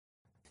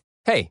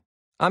Hey,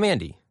 I'm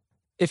Andy.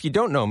 If you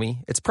don't know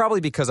me, it's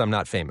probably because I'm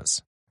not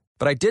famous.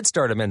 But I did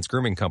start a men's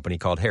grooming company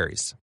called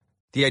Harry's.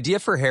 The idea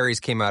for Harry's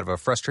came out of a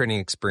frustrating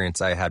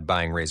experience I had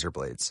buying razor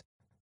blades.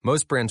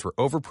 Most brands were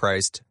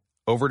overpriced,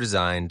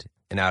 overdesigned,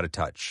 and out of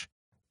touch.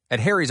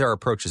 At Harry's, our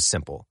approach is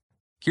simple.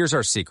 Here's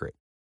our secret.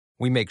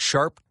 We make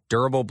sharp,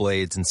 durable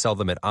blades and sell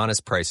them at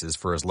honest prices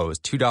for as low as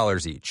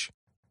 $2 each.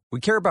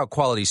 We care about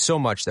quality so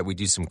much that we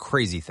do some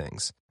crazy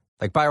things,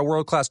 like buy a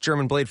world-class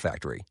German blade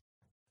factory.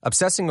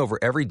 Obsessing over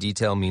every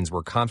detail means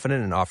we're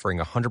confident in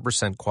offering a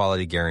 100%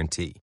 quality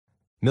guarantee.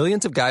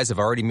 Millions of guys have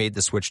already made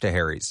the switch to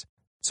Harry's,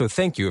 so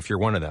thank you if you're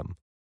one of them.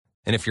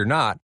 And if you're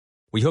not,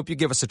 we hope you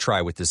give us a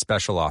try with this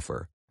special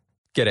offer.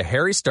 Get a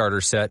Harry's starter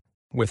set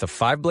with a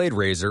 5-blade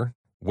razor,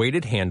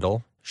 weighted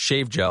handle,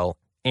 shave gel,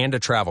 and a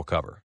travel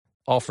cover.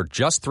 All for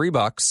just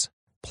 $3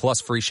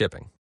 plus free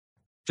shipping.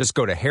 Just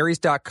go to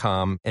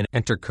harrys.com and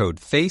enter code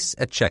FACE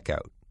at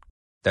checkout.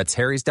 That's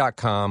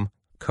harrys.com,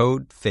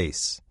 code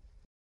FACE.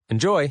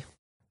 Enjoy!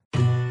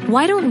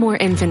 Why don't more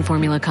infant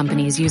formula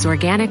companies use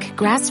organic,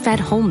 grass-fed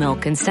whole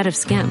milk instead of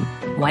skim?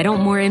 Why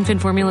don't more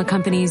infant formula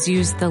companies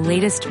use the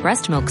latest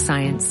breast milk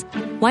science?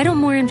 Why don't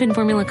more infant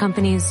formula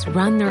companies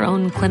run their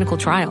own clinical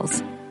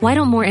trials? Why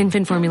don't more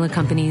infant formula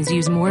companies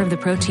use more of the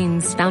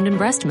proteins found in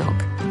breast milk?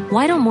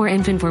 Why don't more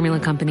infant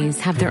formula companies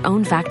have their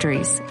own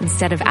factories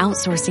instead of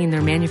outsourcing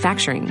their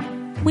manufacturing?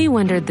 We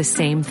wondered the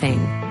same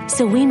thing.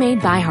 So we made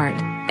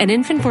ByHeart, an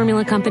infant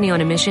formula company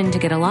on a mission to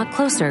get a lot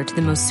closer to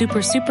the most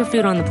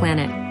superfood on the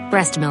planet,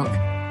 breast milk.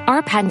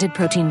 Our patented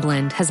protein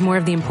blend has more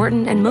of the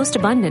important and most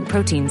abundant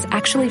proteins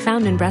actually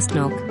found in breast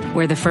milk.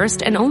 We're the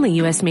first and only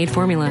U.S.-made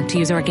formula to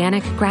use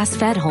organic,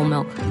 grass-fed whole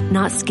milk,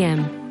 not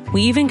skim.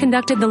 We even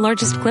conducted the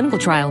largest clinical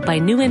trial by a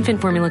new infant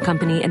formula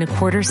company in a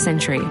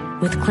quarter-century,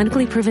 with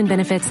clinically proven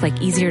benefits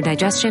like easier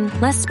digestion,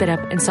 less spit-up,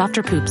 and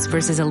softer poops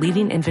versus a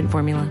leading infant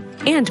formula.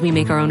 And we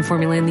make our own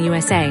formula in the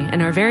USA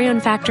and our very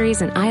own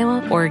factories in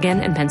Iowa, Oregon,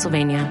 and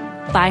Pennsylvania.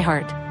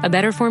 ByHeart, a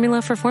better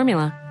formula for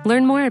formula.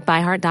 Learn more at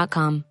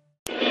byheart.com.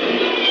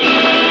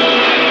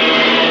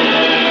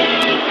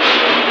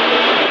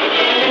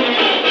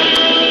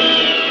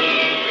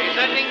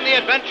 Presenting the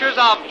adventures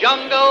of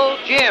Jungle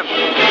Jim.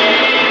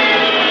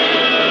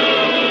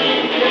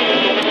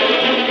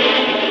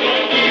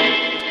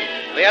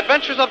 The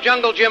Adventures of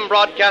Jungle Jim,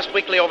 broadcast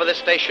weekly over this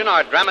station,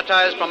 are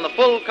dramatized from the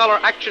full-color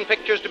action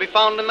pictures to be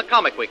found in the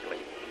Comic Weekly,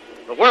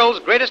 the world's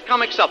greatest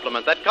comic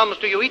supplement that comes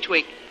to you each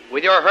week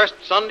with your Hearst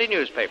Sunday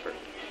newspaper.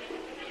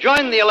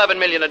 Join the 11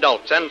 million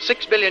adults and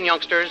 6 billion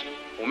youngsters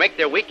who make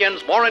their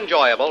weekends more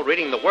enjoyable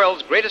reading the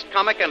world's greatest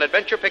comic and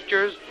adventure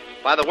pictures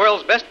by the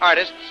world's best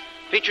artists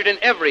featured in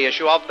every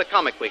issue of the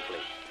Comic Weekly.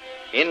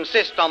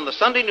 Insist on the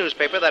Sunday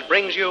newspaper that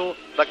brings you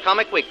the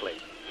Comic Weekly.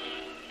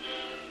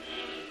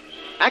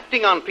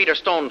 Acting on Peter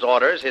Stone's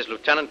orders, his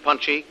Lieutenant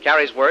Punchy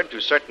carries word to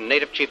certain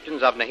native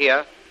chieftains of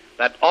Nahia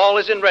that all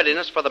is in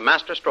readiness for the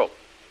master stroke.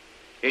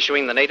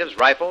 Issuing the natives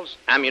rifles,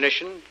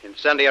 ammunition,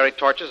 incendiary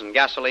torches, and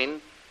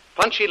gasoline,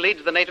 Punchy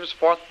leads the natives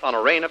forth on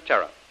a reign of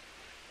terror.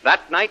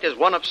 That night is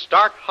one of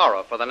stark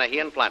horror for the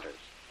Nahian planters.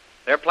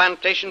 Their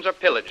plantations are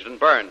pillaged and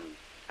burned,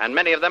 and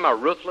many of them are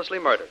ruthlessly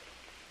murdered.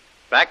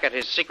 Back at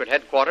his secret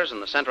headquarters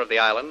in the center of the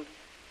island,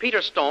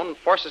 Peter Stone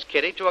forces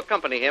Kitty to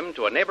accompany him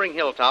to a neighboring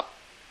hilltop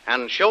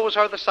and shows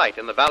her the site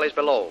in the valleys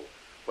below,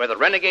 where the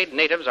renegade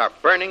natives are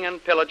burning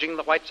and pillaging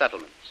the white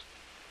settlements.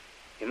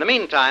 In the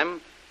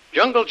meantime,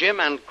 Jungle Jim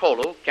and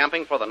Kolu,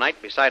 camping for the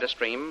night beside a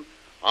stream,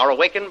 are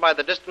awakened by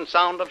the distant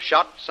sound of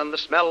shots and the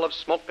smell of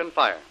smoke and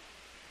fire.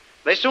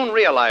 They soon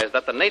realize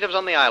that the natives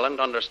on the island,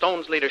 under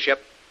Stone's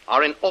leadership,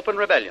 are in open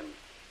rebellion.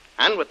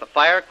 And with the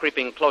fire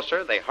creeping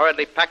closer, they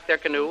hurriedly pack their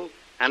canoe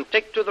and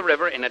take to the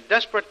river in a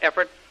desperate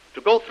effort to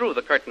go through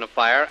the curtain of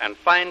fire and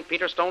find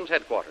Peter Stone's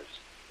headquarters.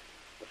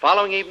 The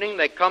following evening,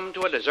 they come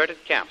to a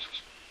deserted camp.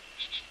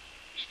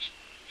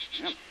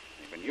 Yep,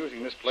 they've been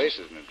using this place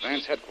as an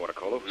advance headquarters,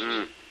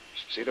 Kolu.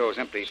 See those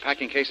empty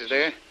packing cases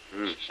there?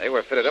 They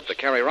were fitted up to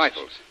carry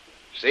rifles.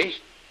 See?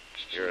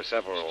 Here are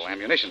several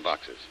ammunition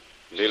boxes.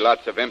 Be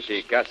lots of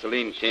empty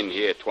gasoline tin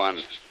here,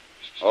 Tuan.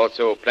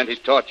 Also plenty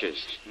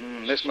torches.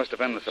 This must have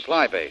been the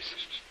supply base.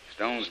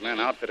 Stone's men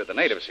outfitted the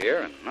natives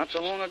here, and not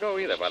so long ago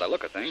either, by the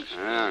look of things.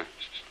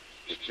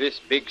 It's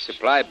this big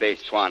supply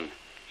base, Tuan.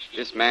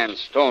 This man,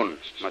 Stone,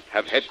 must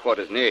have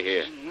headquarters near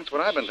here. That's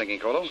what I've been thinking,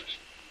 Kolu.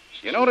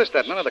 You notice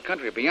that none of the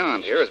country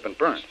beyond here has been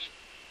burnt.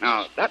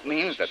 Now, that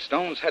means that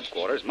Stone's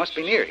headquarters must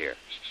be near here.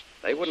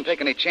 They wouldn't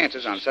take any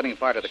chances on setting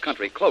fire to the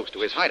country close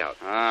to his hideout.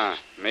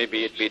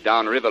 Maybe it'd be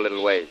downriver a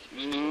little ways.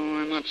 No,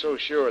 I'm not so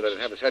sure that it'd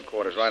have his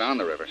headquarters right on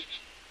the river.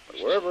 But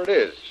wherever it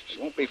is, it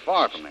won't be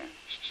far from there.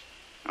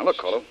 Now, look,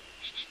 Kolu.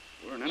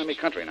 We're in enemy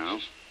country now.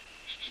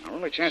 Our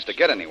only chance to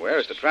get anywhere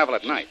is to travel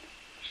at night.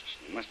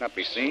 We must not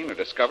be seen or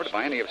discovered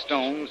by any of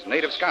Stone's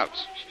native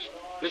scouts.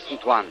 Listen,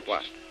 Tuan.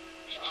 What?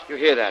 You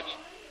hear that?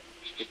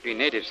 It be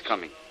natives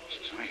coming.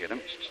 I hear them.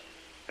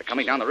 They're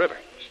coming down the river.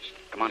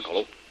 Come on,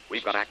 Kolu.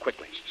 We've got to act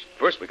quickly.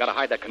 First, we've got to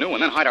hide that canoe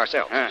and then hide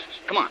ourselves.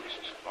 Come on.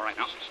 All right,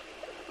 now.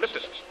 Lift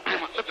it.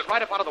 Come on, lift it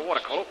right up out of the water,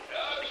 Kolu.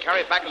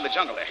 carry it back in the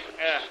jungle there.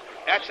 Yeah,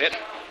 that's it.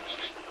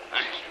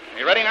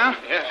 You ready now?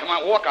 Yeah. Come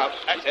on, walk out.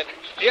 That's it.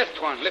 Yes,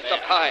 Tuan. Lift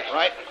up high.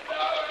 Right.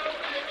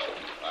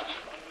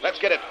 Let's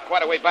get it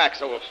quite a way back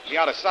so we'll be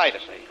out of sight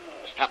if they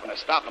happen to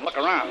stop and look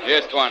around.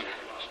 Yes, Tuan.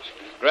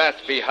 Grass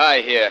be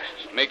high here.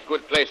 Make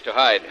good place to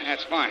hide.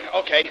 That's fine.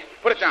 Okay.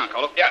 Put it down,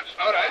 Colo. Yeah,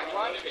 all right.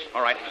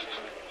 All right.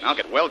 Now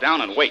get well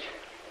down and wait.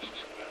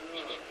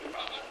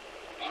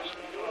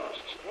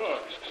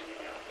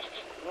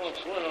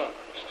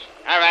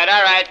 All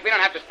right. We don't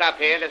have to stop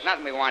here. There's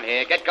nothing we want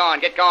here. Get going.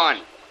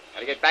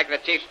 Gotta get back to the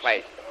chief's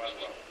place.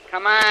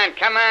 Come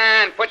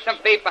on. Put some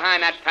feet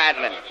behind that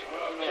paddling.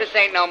 This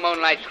ain't no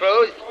moonlight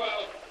cruise.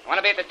 I want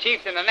to be at the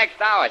chief's in the next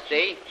hour,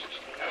 see?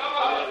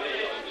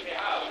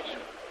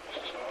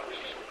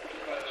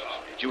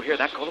 Did you hear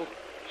that, Colo?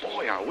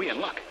 Boy, are we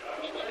in luck.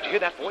 Did you hear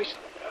that voice?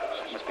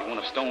 That must be one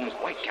of Stone's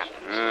white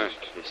captains.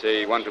 You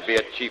say you want to be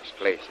at chief's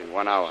place in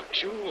 1 hour.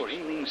 Sure,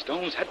 he means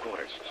Stone's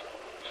headquarters.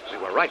 We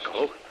were right,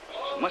 Colo.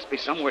 It must be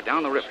somewhere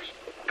down the river.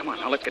 Come on,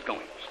 now let's get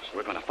going.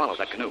 We're going to follow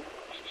that canoe.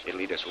 It'll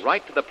lead us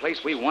right to the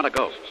place we want to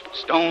go.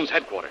 Stone's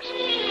headquarters.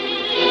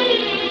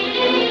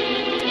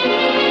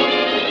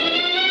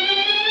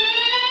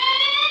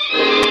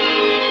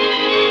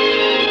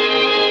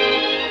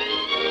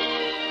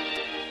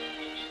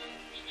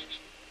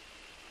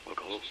 Well,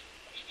 Colo,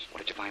 what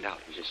did you find out?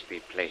 This be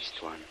place,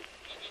 Tuan.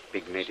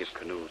 Big native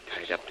canoe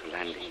tied up to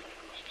landing.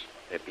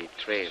 There be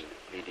trail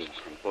leading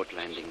from boat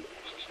landing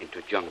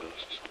into jungle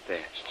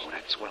there. Oh,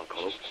 that's swell,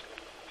 Colo.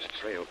 That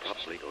trail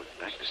probably goes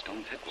back to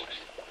Stone's headquarters.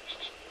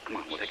 Come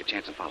on, we'll take a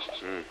chance and follow.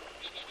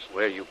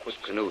 Where you put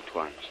canoe,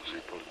 Tuan? I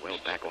pulled well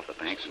back off the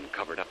banks and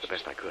covered up the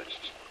best I could.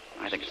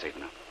 I think it's safe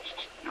enough.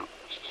 Now,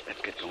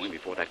 let's get going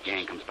before that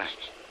gang comes back.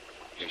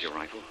 Here's your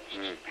rifle,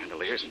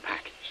 bandoliers, and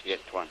pack. Yes,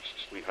 Tuan.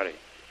 We hurry.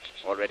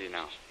 All ready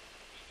now.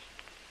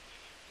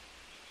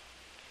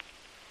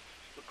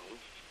 Look, Cole.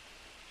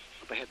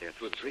 Up ahead there,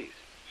 through the trees.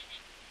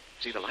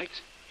 See the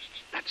lights?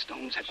 That's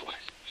Stone's headquarters.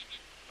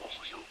 Boy,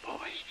 oh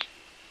boy.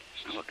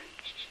 Now look,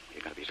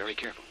 you gotta be very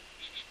careful.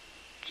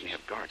 They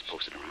have guards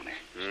posted around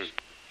there.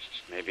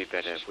 Maybe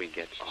better if we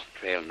get off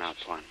trail now,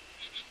 Tuan.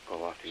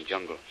 Go off in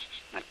jungle,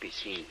 not be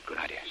seen. Good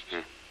idea.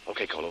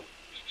 Okay, Colo.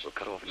 We'll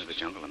cut off into the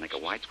jungle and make a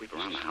wide sweep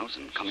around the house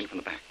and come in from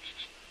the back.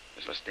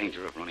 There's less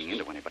danger of running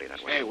into anybody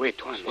that way. Hey, wait,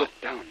 Tuan. Look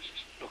down.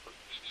 Look.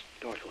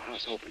 Door to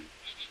house open.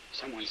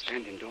 Someone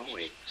standing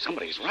doorway.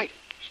 Somebody's right.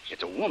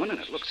 It's a woman, and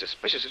it looks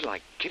suspiciously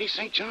like Kitty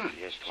St. John.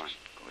 Yes, Tuan.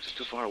 Of course, it's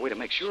too far away to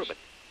make sure, but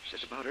it's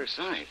just about her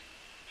size.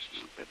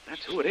 I'll bet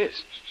that's who it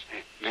is.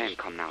 Hey, man,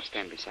 come now.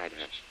 Stand beside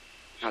her.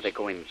 Now they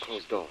go in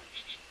closed door.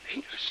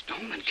 Peter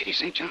Stone and Kitty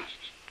St. John.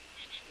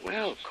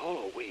 Well,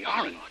 Colo, we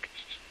are in luck.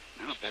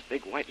 Now, if that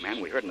big white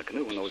man we heard in the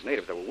canoe and those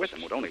natives that were with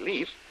him would only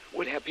leave,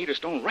 we'd have Peter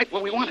Stone right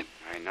where we want him.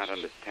 I not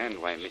understand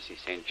why Missy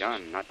St.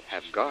 John not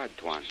have guard,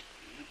 Tuan.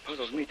 That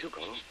puzzles me, too,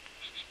 Colo.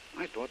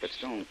 I thought that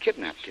Stone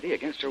kidnapped Kitty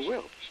against her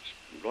will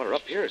and brought her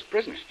up here as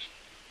prisoner.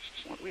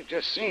 What we've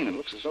just seen, it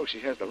looks as though she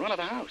has the run of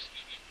the house.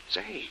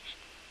 Say,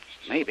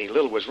 maybe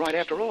Lil was right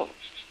after all.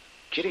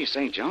 Kitty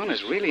St. John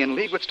is really in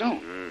league with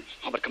Stone.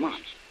 Oh, but come on.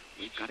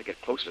 We've got to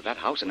get closer to that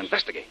house and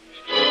investigate.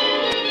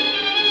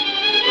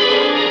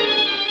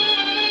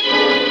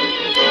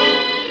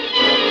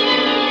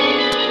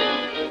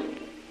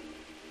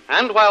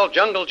 And while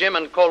Jungle Jim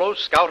and Colo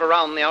scout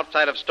around the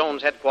outside of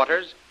Stone's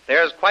headquarters,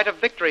 there's quite a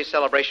victory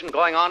celebration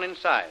going on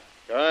inside.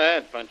 Go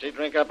ahead, Punchy.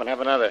 Drink up and have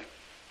another.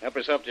 Help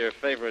yourself to your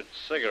favorite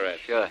cigarette.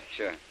 Sure,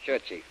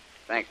 Chief.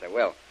 Thanks, I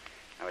will.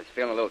 I was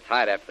feeling a little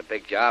tired after the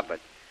big job, but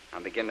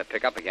I'm beginning to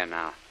pick up again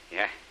now.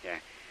 Yeah.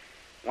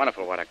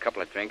 Wonderful what a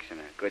couple of drinks and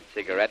a good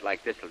cigarette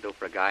like this will do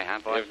for a guy, huh,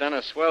 boy? You've done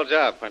a swell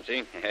job,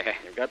 Punchy.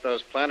 You've got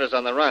those planters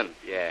on the run.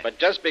 Yeah. But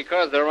just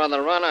because they're on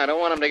the run, I don't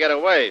want them to get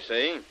away,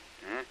 see?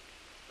 Huh?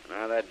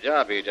 Now, that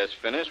job you just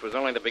finished was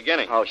only the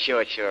beginning. Oh,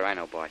 sure. I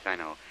know, boss, I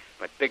know.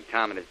 But Big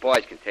Tom and his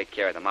boys can take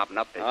care of the mopping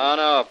up business. Oh,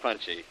 no,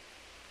 Punchy.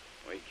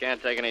 We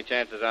can't take any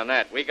chances on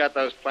that. We got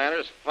those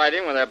planters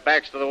fighting with their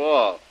backs to the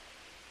wall.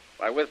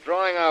 By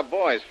withdrawing our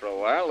boys for a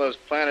while, those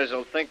planters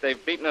will think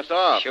they've beaten us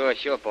off.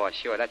 Sure, boss,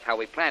 sure. That's how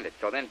we planned it.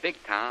 So then Big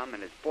Tom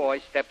and his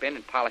boys step in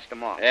and polish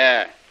them off.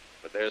 Yeah,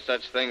 but there's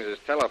such things as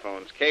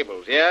telephones,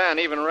 cables, and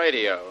even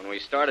radio. When we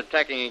start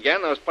attacking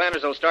again, those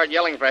planters will start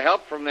yelling for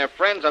help from their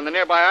friends on the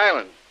nearby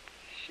islands.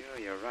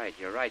 Sure, you're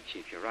right,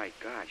 Chief, you're right.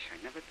 Gosh,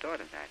 I never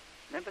thought of that.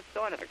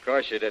 Of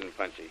course you didn't,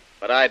 Punchy,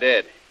 but I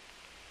did.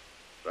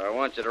 So I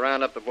want you to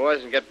round up the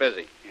boys and get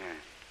busy. Yeah.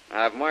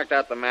 I've marked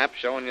out the map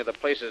showing you the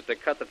places to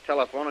cut the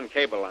telephone and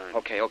cable line.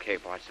 Okay,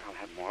 boss. I'll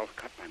have them all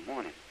cut by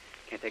morning.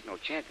 Can't take no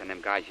chance on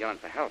them guys yelling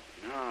for help.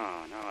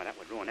 No, that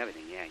would ruin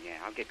everything. Yeah.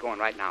 I'll get going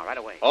right now, right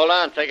away. Hold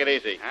on, take it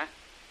easy. Huh?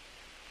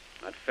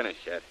 Not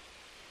finished yet.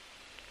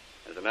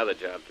 There's another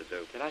job to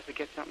do. Did I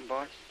forget something,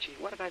 boss? Gee,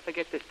 what did I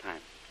forget this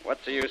time?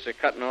 What's the use of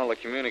cutting all the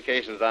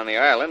communications on the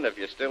island if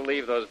you still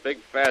leave those big,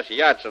 fast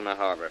yachts in the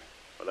harbor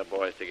for the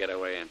boys to get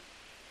away in?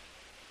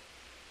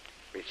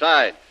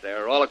 Besides,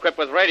 they're all equipped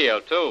with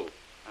radio, too.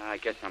 I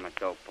guess I'm a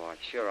dope, boss.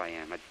 Sure I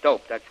am. A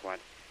dope, that's what.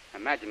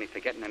 Imagine me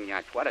forgetting them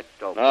yachts. What a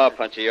dope. Oh,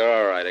 Punchy, you're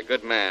all right. A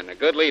good man, a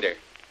good leader.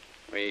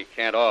 We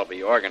can't all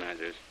be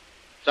organizers.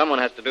 Someone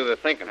has to do the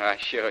thinking.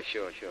 Sure, Lord.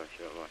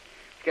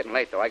 It's getting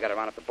late, though. I got to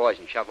round up the boys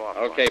and shove off.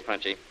 Okay,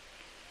 Punchy.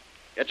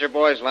 Get your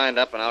boys lined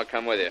up, and I'll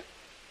come with you.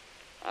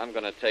 I'm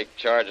going to take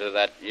charge of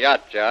that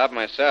yacht job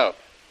myself.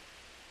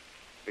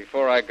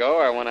 Before I go,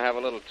 I want to have a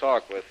little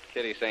talk with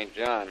Kitty St.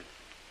 John.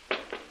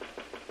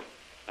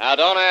 Now,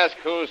 don't ask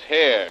who's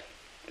here.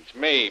 It's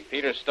me,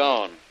 Peter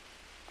Stone.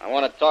 I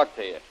want to talk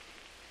to you.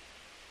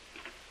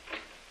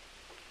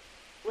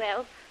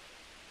 Well,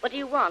 what do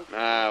you want?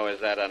 Now,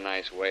 is that a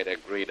nice way to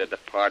greet a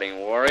departing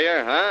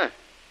warrior, huh?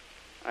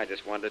 I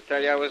just wanted to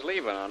tell you I was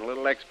leaving on a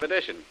little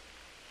expedition.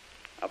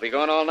 I'll be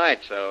gone all night,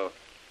 so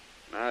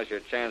now's your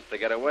chance to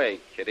get away,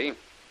 Kitty.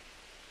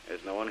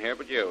 There's no one here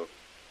but you.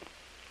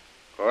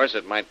 Of course,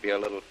 it might be a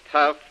little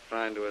tough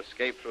trying to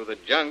escape through the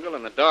jungle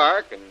in the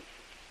dark, and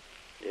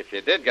if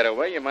you did get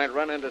away, you might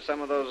run into some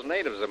of those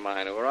natives of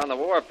mine who are on the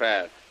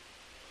warpath.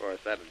 Of course,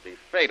 that would be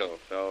fatal,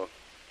 so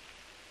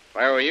if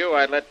I were you,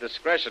 I'd let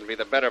discretion be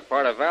the better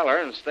part of valor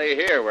and stay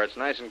here where it's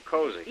nice and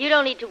cozy. You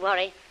don't need to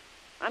worry.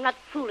 I'm not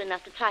fool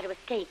enough to try to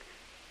escape.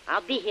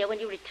 I'll be here when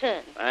you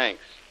return.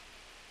 Thanks.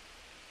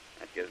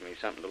 That gives me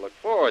something to look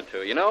forward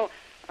to. You know,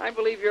 I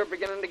believe you're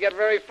beginning to get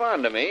very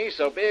fond of me,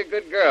 so be a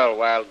good girl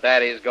while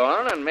Daddy's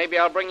gone, and maybe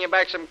I'll bring you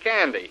back some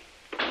candy.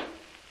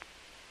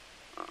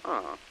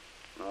 Oh,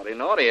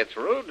 naughty. It's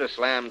rude to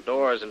slam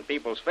doors in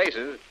people's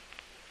faces.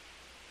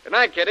 Good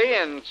night, Kitty,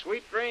 and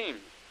sweet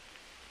dreams.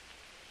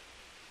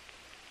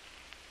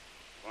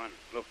 Juan,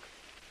 look.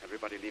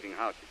 Everybody leaving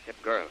house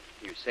except girl.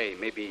 You say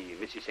maybe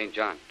Missy St.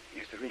 John.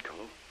 Yes, the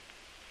Colo.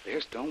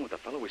 There's Stone with the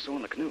fellow we saw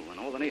in the canoe and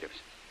all the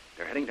natives.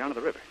 They're heading down to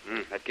the river.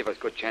 That give us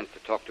good chance to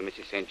talk to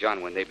Mrs. St.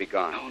 John when they be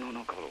gone.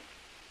 No, Colo.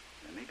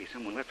 There may be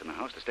someone left in the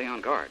house to stay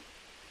on guard.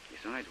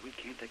 Besides, we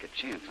can't take a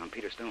chance on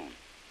Peter Stone.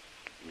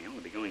 He may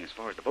only be going as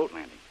far as the boat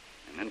landing,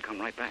 and then come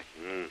right back.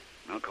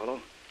 Now,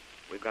 Colo,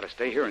 we've got to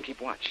stay here and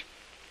keep watch.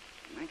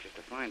 I'm anxious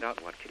to find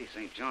out what Kitty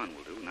St. John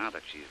will do now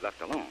that she's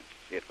left alone.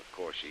 If, of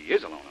course, she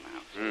is alone in the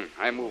house.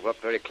 I move up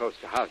very close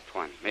to house,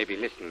 Tuan. Maybe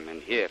listen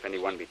and hear if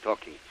anyone be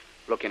talking.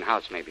 Look in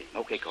house, maybe.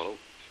 Okay, Colo.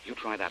 You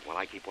try that while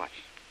I keep watch.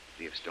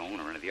 See if Stone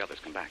or any of the others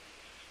come back.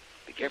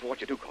 Be careful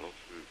what you do, Colo.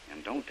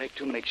 And don't take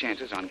too many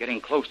chances on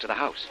getting close to the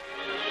house.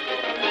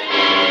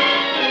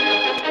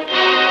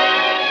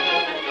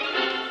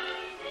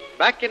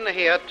 Back in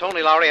Nahia,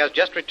 Tony Lowry has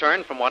just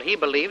returned from what he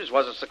believes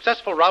was a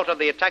successful rout of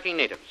the attacking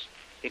natives.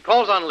 He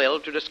calls on Lil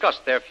to discuss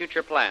their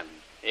future plans.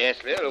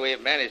 Yes, Lil, we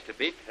have managed to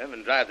beat them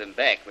and drive them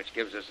back, which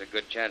gives us a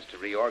good chance to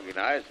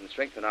reorganize and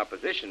strengthen our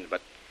position.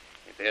 But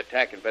if they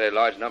attack in very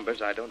large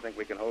numbers, I don't think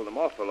we can hold them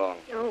off for long.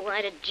 Oh,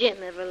 why did Jim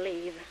ever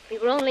leave? If he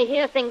were only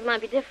here, things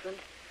might be different.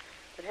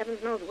 But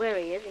heavens knows where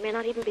he is. He may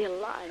not even be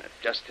alive.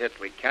 That's just it.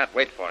 We can't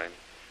wait for him.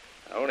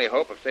 Our only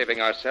hope of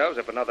saving ourselves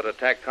if another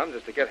attack comes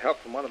is to get help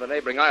from one of the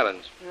neighboring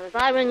islands. Well, if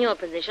I were in your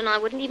position, I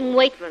wouldn't even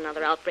wait for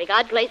another outbreak.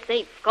 I'd play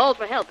safe, call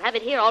for help, have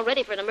it here all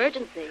ready for an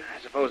emergency.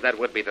 I suppose that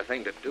would be the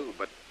thing to do,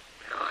 but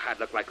I'd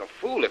look like a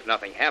fool if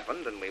nothing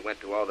happened and we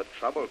went to all the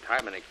trouble,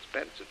 time, and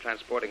expense of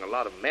transporting a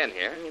lot of men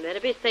here. You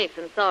better be safe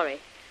than sorry.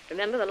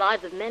 Remember, the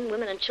lives of men,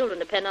 women, and children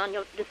depend on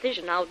your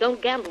decision. Now,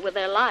 don't gamble with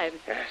their lives.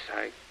 Yes,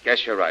 I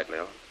guess you're right,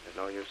 Lil. There's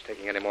no use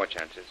taking any more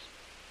chances.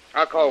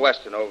 I'll call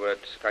Weston over at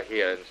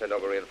Kahia and send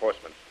over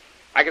reinforcements.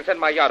 I can send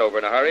my yacht over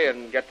in a hurry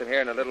and get them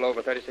here in a little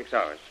over 36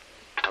 hours.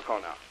 I'll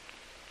call now.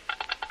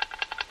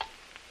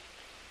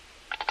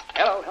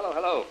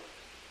 Hello.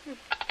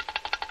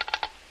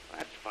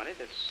 That's funny.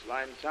 This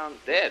line sounds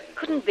dead.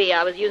 Couldn't be.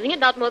 I was using it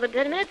not more than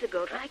 10 minutes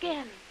ago. Try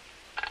again.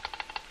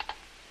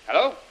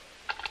 Hello?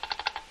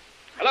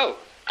 That's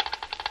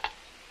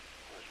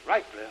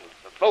right, Lil.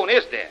 The phone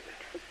is dead.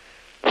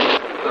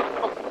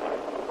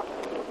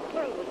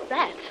 What was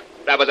that?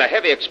 That was a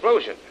heavy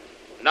explosion.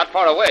 Not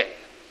far away.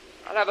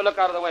 I'll have a look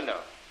out of the window.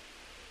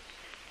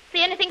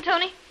 See anything,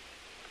 Tony?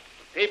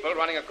 People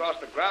running across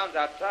the grounds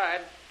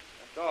outside.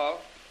 That's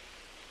all.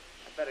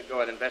 I'd better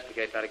go and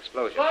investigate that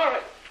explosion.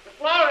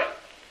 Miss Lowry!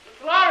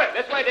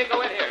 This way,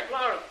 Dingo, in here.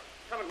 Lowry,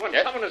 come at once.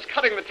 Yes? Someone is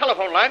cutting the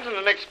telephone lines and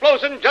an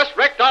explosion just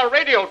wrecked our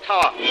radio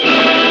tower.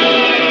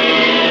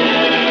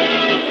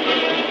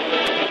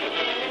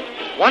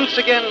 Once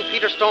again,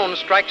 Peter Stone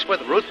strikes with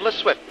ruthless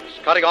swiftness,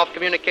 cutting off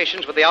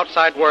communications with the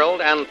outside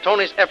world and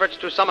Tony's efforts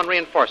to summon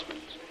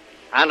reinforcements.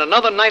 And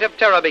another night of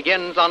terror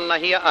begins on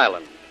Nahia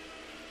Island.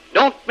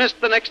 Don't miss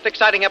the next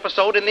exciting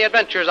episode in the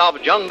adventures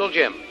of Jungle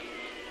Jim.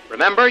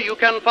 Remember, you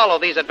can follow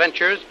these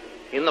adventures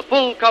in the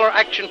full-color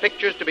action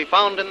pictures to be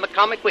found in the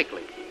Comic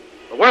Weekly,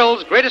 the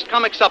world's greatest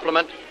comic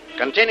supplement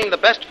containing the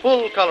best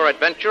full-color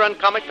adventure and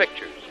comic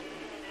pictures.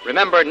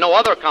 Remember, no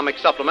other comic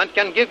supplement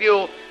can give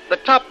you the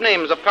top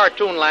names of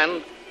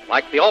Cartoonland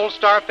like the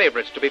all-star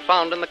favorites to be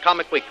found in the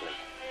Comic Weekly.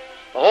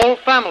 The whole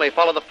family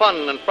follow the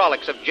fun and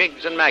frolics of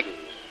Jiggs and Maggie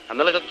and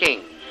the Little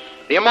King,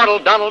 the immortal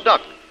Donald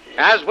Duck,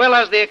 as well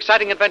as the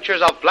exciting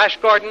adventures of Flash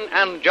Gordon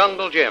and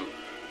Jungle Jim.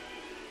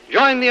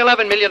 Join the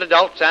 11 million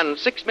adults and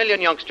 6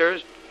 million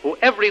youngsters who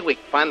every week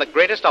find the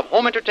greatest of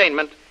home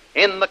entertainment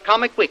in the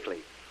Comic Weekly,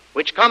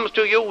 which comes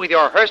to you with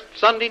your Hearst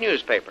Sunday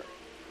newspaper.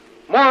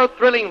 More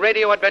thrilling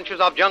radio adventures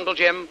of Jungle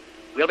Jim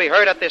will be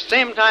heard at this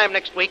same time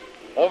next week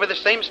over the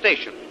same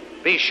station.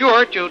 Be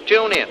sure to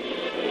tune in.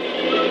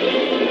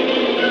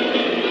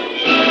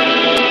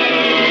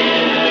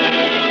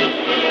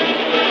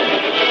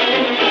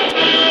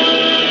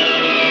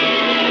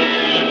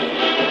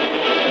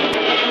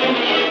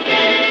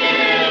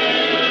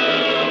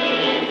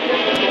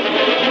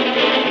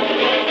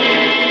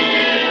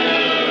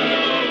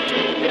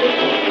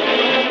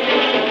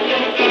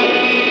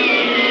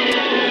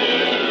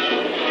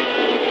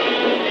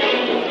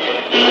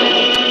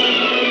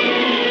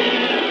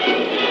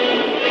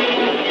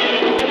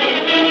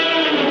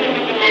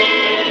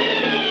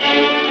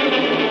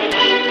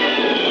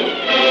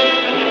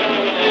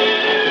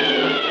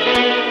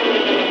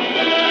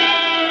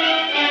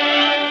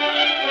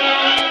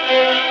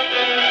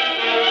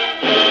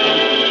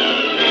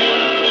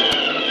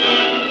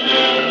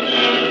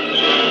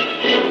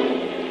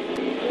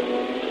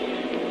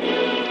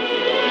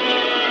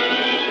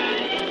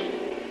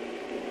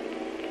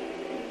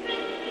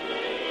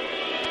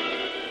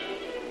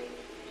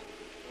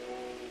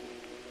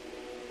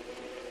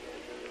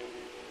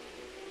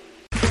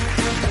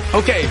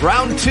 Okay,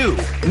 round two.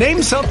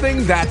 Name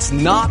something that's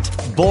not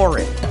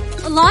boring.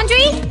 A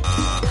laundry?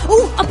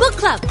 Ooh, a book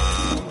club.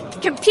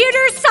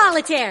 Computer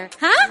solitaire,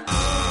 huh?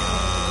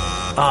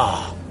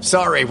 Ah,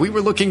 sorry, we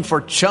were looking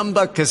for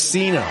Chumba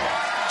Casino.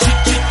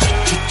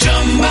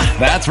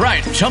 That's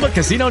right,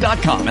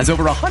 ChumbaCasino.com has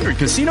over 100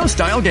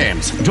 casino-style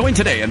games. Join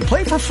today and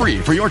play for free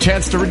for your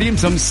chance to redeem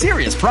some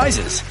serious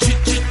prizes.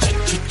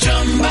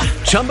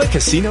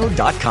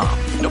 ChumbaCasino.com.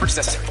 No purchase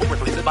necessary. Void where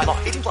prohibited by law.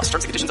 18 plus.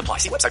 Terms and conditions apply.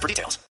 See website for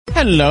details.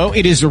 Hello,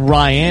 it is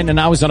Ryan, and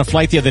I was on a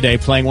flight the other day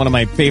playing one of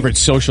my favorite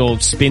social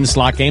spin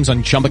slot games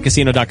on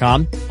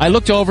ChumbaCasino.com. I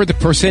looked over at the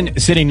person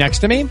sitting next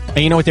to me, and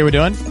you know what they were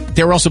doing?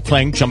 They were also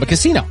playing Chumba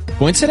Casino.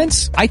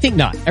 Coincidence? I think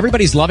not.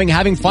 Everybody's loving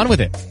having fun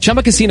with it.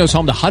 Chumba Casino is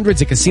home to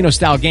hundreds of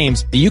casino-style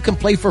games that you can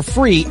play for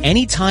free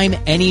anytime,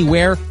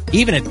 anywhere,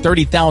 even at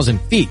 30,000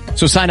 feet.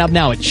 So sign up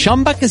now at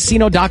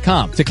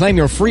ChumbaCasino.com to claim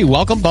your free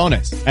welcome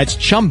bonus. That's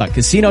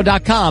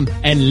ChumbaCasino.com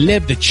and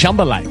live the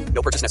Chumba life.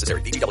 No purchase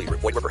necessary. VGW.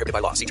 Void where prohibited by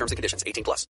law. See terms and conditions. 18 plus.